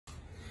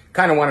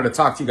kind of wanted to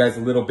talk to you guys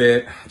a little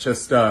bit.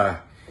 Just so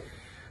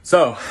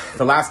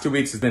the last 2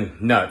 weeks has been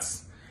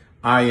nuts.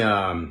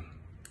 Everything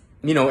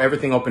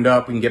opened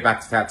up. We can get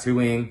back to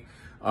tattooing.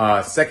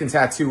 Second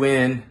tattoo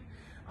in,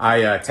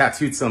 I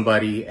tattooed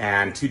somebody,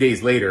 and 2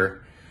 days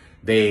later,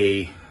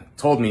 they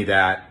told me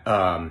that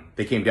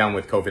they came down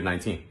with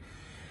COVID-19.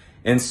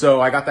 And so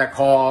I got that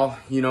call,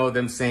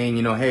 them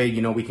saying, hey,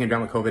 we came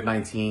down with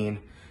COVID-19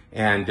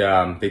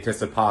 and they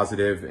tested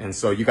positive. And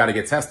so you got to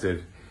get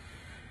tested.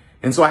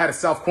 And so I had to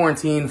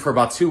self-quarantine for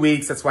about 2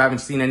 weeks. That's why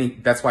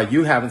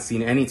you haven't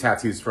seen any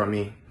tattoos from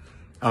me.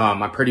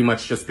 I've pretty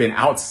much just been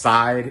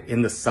outside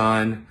in the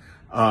sun,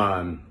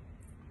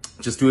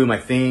 just doing my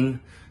thing,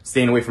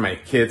 staying away from my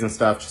kids and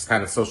stuff, just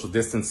kind of social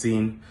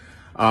distancing.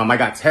 I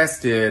got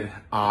tested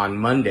on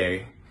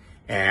Monday,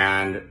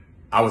 and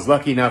I was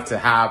lucky enough to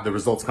have the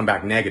results come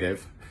back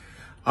negative.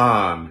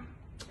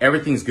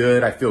 Everything's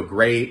good. I feel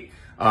great.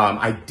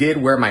 I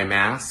did wear my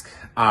mask.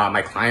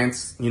 My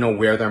clients,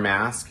 wear their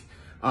mask.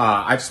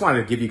 I just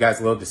wanted to give you guys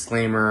a little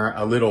disclaimer,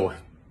 a little,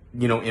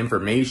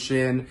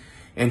 information,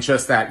 and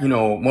just that,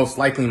 most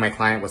likely my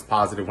client was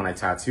positive when I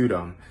tattooed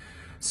him.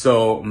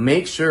 So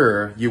make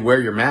sure you wear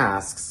your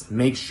masks.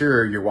 Make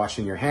sure you're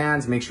washing your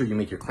hands. Make sure you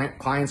make your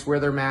clients wear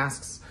their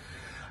masks.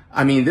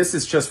 I mean, this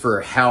is just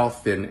for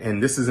health,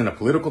 and this isn't a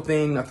political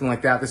thing, nothing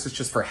like that. This is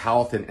just for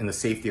health and the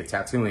safety of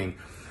tattooing.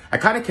 I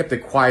kind of kept it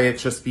quiet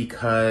just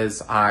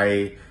because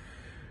I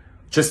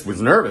just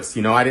was nervous.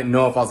 I didn't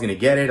know if I was going to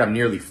get it. I'm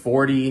nearly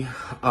 40.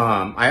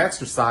 I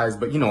exercise,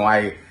 but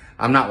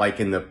I'm not like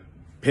in the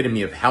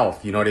epitome of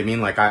health. You know what I mean?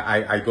 Like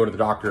I go to the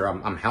doctor,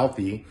 I'm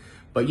healthy,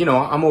 but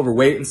I'm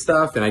overweight and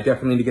stuff, and I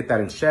definitely need to get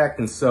that in check.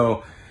 And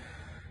so,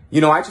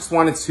 I just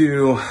wanted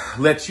to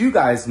let you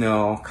guys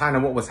know kind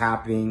of what was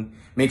happening.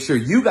 Make sure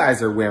you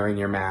guys are wearing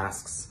your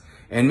masks,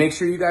 and make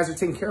sure you guys are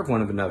taking care of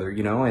one another,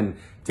 and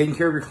taking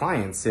care of your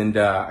clients. And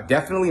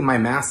definitely my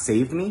mask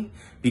saved me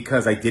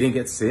because I didn't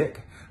get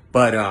sick.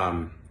 But,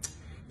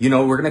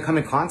 we're going to come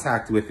in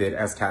contact with it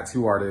as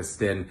tattoo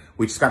artists, and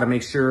we just got to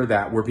make sure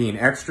that we're being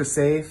extra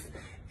safe.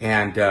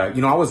 And,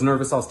 I was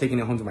nervous. I was taking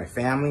it home to my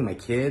family, my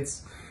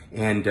kids,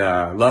 and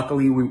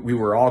luckily we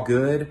were all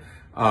good.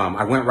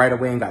 I went right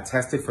away and got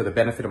tested for the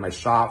benefit of my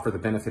shop, for the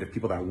benefit of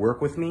people that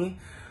work with me.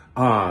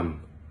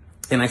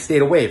 And I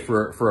stayed away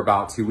for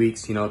about 2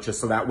 weeks, just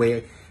so that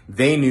way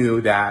they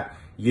knew that,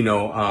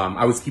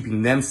 I was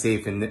keeping them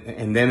safe and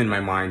them in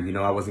my mind,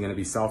 I wasn't going to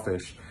be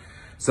selfish.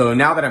 So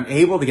now that I'm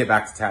able to get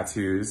back to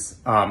tattoos,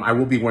 I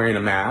will be wearing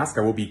a mask.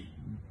 I will be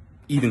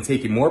even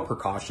taking more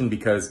precaution,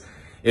 because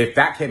if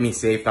that kept me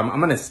safe, I'm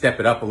going to step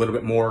it up a little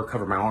bit more,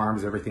 cover my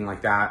arms, everything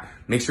like that.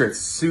 Make sure it's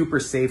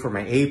super safe for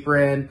my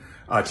apron,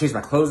 change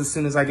my clothes as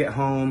soon as I get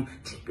home,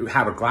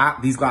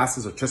 have these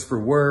glasses are just for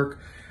work.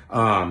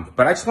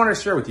 But I just wanted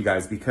to share with you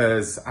guys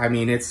because,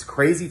 it's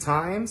crazy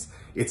times.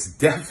 It's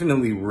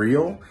definitely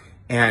real.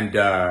 And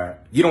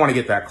you don't want to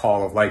get that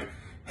call of like,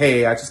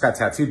 hey, I just got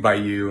tattooed by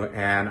you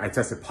and I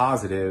tested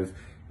positive,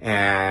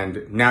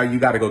 and now you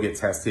got to go get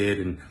tested,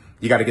 and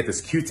you got to get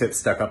this Q-tip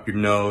stuck up your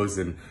nose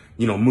and,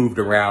 moved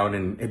around,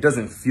 and it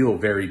doesn't feel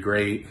very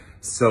great.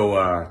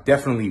 So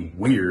definitely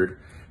weird,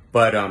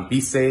 but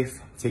be safe,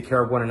 take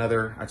care of one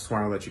another. I just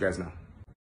want to let you guys know.